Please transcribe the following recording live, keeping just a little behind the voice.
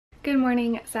Good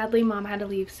morning. Sadly, mom had to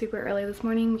leave super early this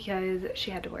morning because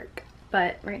she had to work.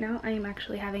 But right now I am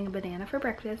actually having a banana for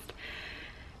breakfast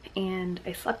and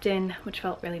I slept in, which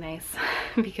felt really nice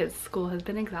because school has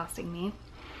been exhausting me.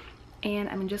 And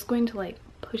I'm just going to like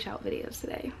push out videos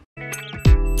today.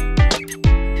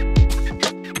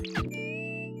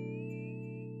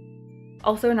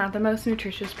 Also not the most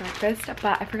nutritious breakfast,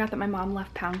 but I forgot that my mom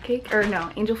left pound cake, or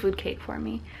no, angel food cake for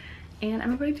me. And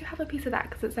I'm going to have a piece of that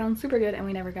because it sounds super good and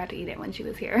we never got to eat it when she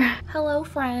was here. Hello,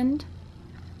 friend.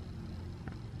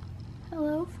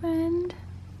 Hello, friend.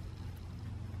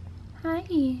 Hi.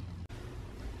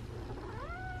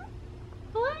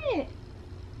 What?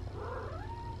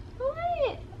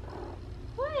 What?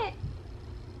 What?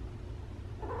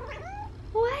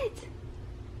 What?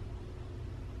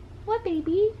 What,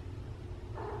 baby?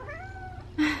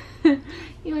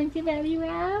 You want your belly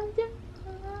rubbed?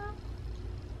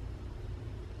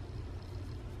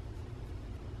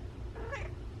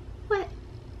 What?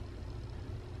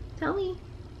 Tell me.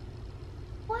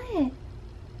 What?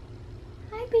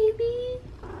 Hi, baby.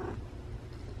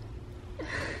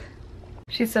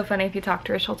 She's so funny. If you talk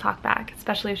to her, she'll talk back,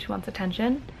 especially if she wants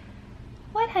attention.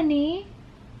 What, honey?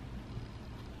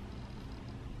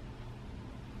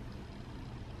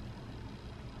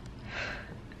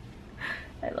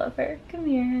 I love her. Come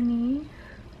here, honey.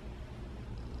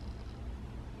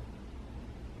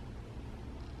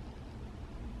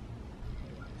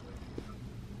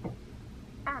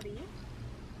 Abby.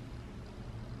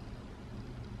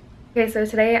 Okay, so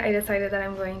today I decided that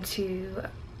I'm going to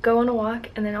go on a walk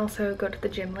and then also go to the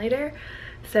gym later.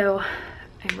 So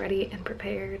I'm ready and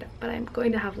prepared, but I'm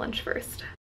going to have lunch first.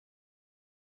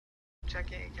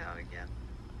 Checking account again.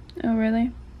 Oh,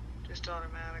 really? Just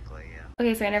automatically, yeah.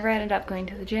 Okay, so I never ended up going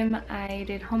to the gym. I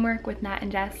did homework with Nat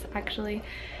and Jess, actually.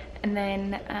 And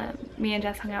then me and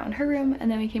Jess hung out in her room,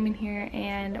 and then we came in here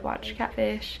and watched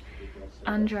Catfish,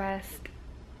 undressed,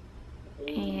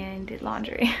 and did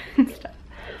laundry and stuff.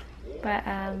 But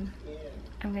I'm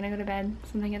gonna go to bed.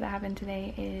 Something that happened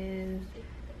today is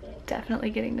definitely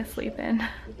getting to sleep in.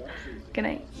 Good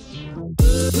night.